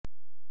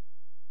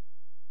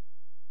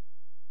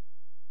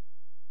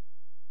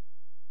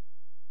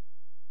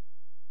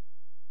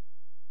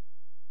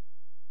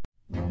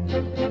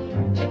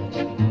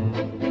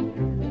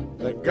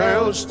The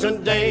girls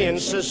today in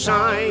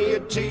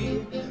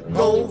society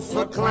go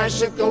for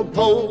classical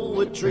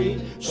poetry,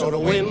 so to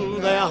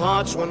win their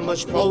hearts one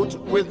must quote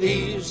with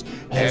ease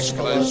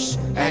Aeschylus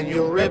and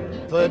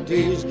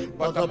Euripides.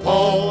 But the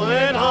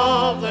poet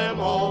of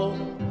them all,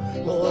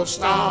 who will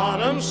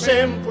stardom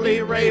simply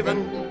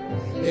raven,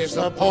 is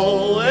the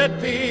poet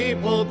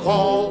people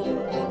call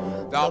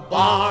the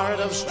Bard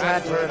of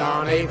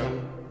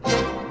Stratford-on-Avon.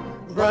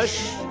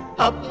 Brush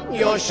up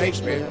your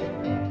Shakespeare,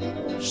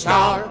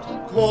 start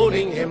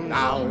quoting him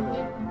now.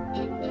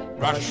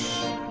 Brush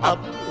up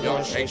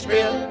your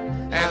Shakespeare,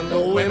 and the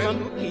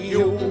women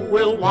you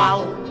will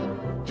wow.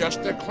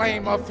 Just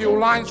declaim a few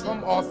lines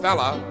from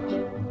Othello,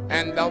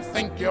 and they'll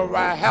think you're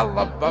a hell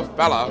of a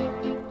fella.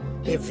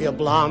 If your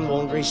blonde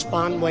won't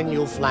respond when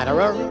you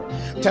flatter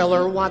her, tell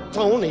her what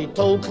Tony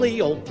told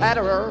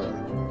Cleopatra.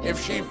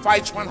 If she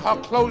fights when her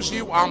clothes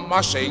you are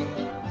mussing,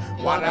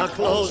 what are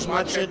clothes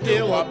much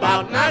ado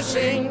about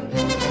nothing?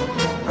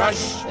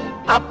 Brush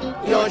up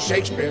your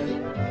Shakespeare,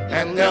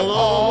 and they'll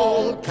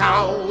all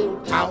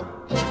kowtow.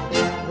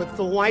 With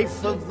the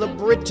wife of the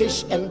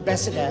British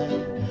ambassador,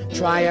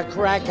 try a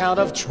crack out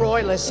of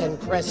Troilus and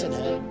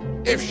Cressida.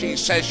 If she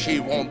says she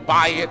won't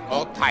buy it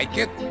or take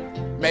it,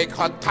 make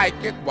her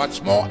take it,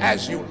 what's more,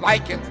 as you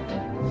like it.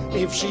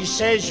 If she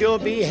says your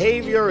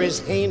behavior is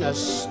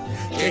heinous,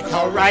 kick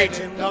her right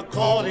in the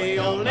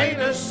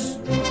Coriolanus.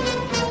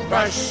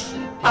 Brush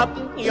up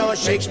your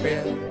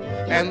Shakespeare,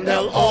 and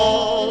they'll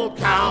all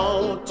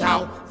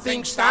kowtow.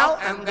 Thinkst thou,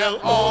 and they'll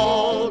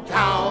all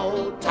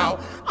kowtow.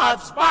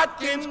 Odds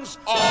bodkins,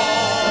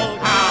 all